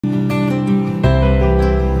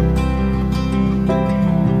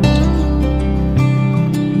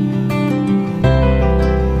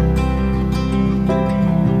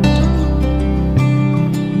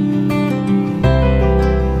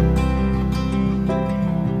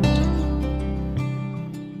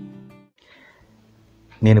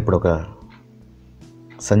నేను ఇప్పుడు ఒక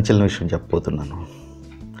సంచలన విషయం చెప్పబోతున్నాను.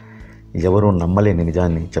 ఎవరూ నమ్మలేని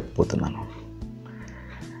నిజాన్ని చెప్పబోతున్నాను.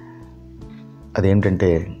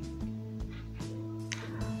 అదేంటంటే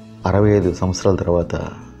 65 సంవత్సరాల తర్వాత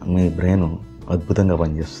మీ బ్రెయిన్ అద్భుతంగా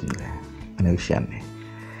పనిచేస్తుంది అనే విషయాన్ని.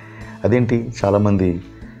 అదేంటి, చాలామంది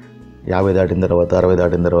 50 దాటిన తర్వాత 60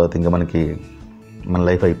 దాటిన తర్వాత ఇంకా మన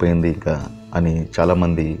లైఫ్ అయిపోయింది ఇంకా అని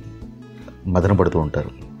చాలామంది మదన పడుతూ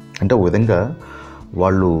ఉంటారు. అంటే ఒక విధంగా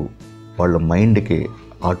వాళ్ళ మైండ్కి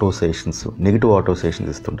నెగిటివ్ ఆటోసేషన్స్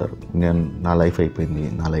ఇస్తుంటారు. నా లైఫ్ అయిపోయింది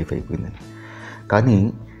అని.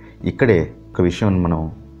 కానీ ఇక్కడే ఒక విషయం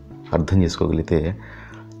మనం అర్థం చేసుకోగలిగితే,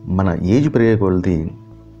 మన ఏజ్ పెరిగే కొలది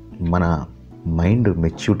మన మైండ్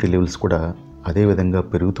మెచ్యూరిటీ లెవెల్స్ కూడా అదే విధంగా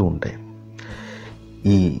పెరుగుతూ ఉంటాయి.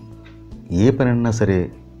 ఏ పనైనా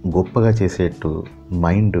సరే గొప్పగా చేసేట్టు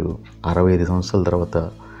మైండ్ 65 సంవత్సరాల తర్వాత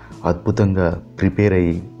అద్భుతంగా ప్రిపేర్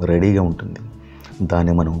అయ్యి రెడీగా ఉంటుంది.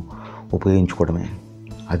 దాన్ని మనం ఉపయోగించుకోవడమే.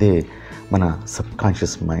 అదే మన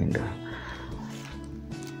సబ్కాన్షియస్ మైండ్.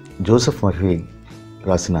 జోసెఫ్ మర్ఫీ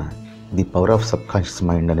రాసిన the power of subconscious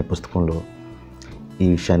mind అనే పుస్తకంలో ఈ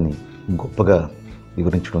విషయాన్ని గొప్పగా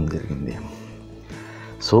వివరించడం జరిగింది.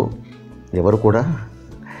 సో ఎవరు కూడా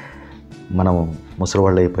మనం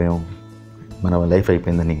ముసలివాళ్ళు అయిపోయాం, మన లైఫ్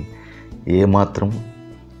అయిపోయిందని ఏమాత్రం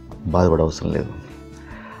బాధపడవసరం లేదు.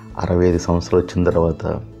 65 సంవత్సరాలు వచ్చిన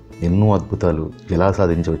తర్వాత ఎన్నో అద్భుతాలు ఎలా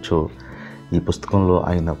సాధించవచ్చో ఈ పుస్తకంలో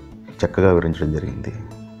ఆయన చక్కగా వివరించడం జరిగింది.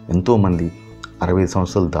 ఎంతోమంది 65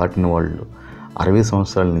 సంవత్సరాలు దాటిన వాళ్ళు 60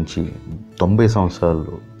 సంవత్సరాల నుంచి 90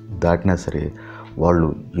 సంవత్సరాలు దాటినా సరే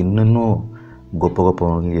వాళ్ళు ఎన్నెన్నో గొప్ప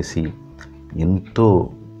పనులు చేసి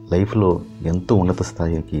లైఫ్లో ఎంతో ఉన్నత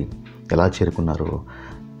స్థాయికి ఎలా చేరుకున్నారో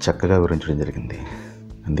చక్కగా వివరించడం జరిగింది.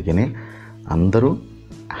 అందుకనే అందరూ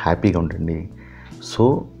హ్యాపీగా ఉండండి.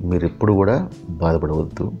 సో మీరు ఎప్పుడు కూడా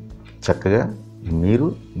బాధపడవద్దు. చక్కగా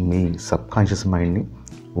మీరు మీ సబ్కాన్షియస్ మైండ్ని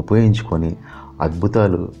ఉపయోగించుకొని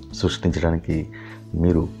అద్భుతాలు సృష్టించడానికి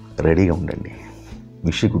మీరు రెడీగా ఉండండి.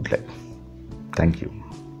 Wish you good luck. Thank you.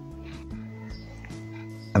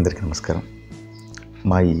 అందరికీ నమస్కారం.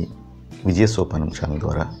 మా ఈ విజయసోపానం ఛానల్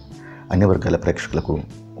ద్వారా అన్ని వర్గాల ప్రేక్షకులకు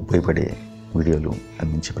ఉపయోగపడే వీడియోలు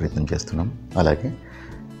అందించే ప్రయత్నం చేస్తున్నాం. అలాగే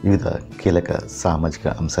వివిధ కీలక సామాజిక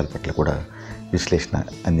అంశాల పట్ల కూడా విశ్లేషణ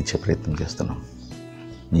అందించే ప్రయత్నం చేస్తున్నాం.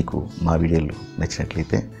 మీకు మా వీడియోలు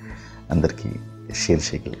నచ్చినట్లయితే అందరికీ షేర్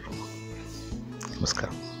చేయగలరు.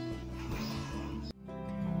 నమస్కారం.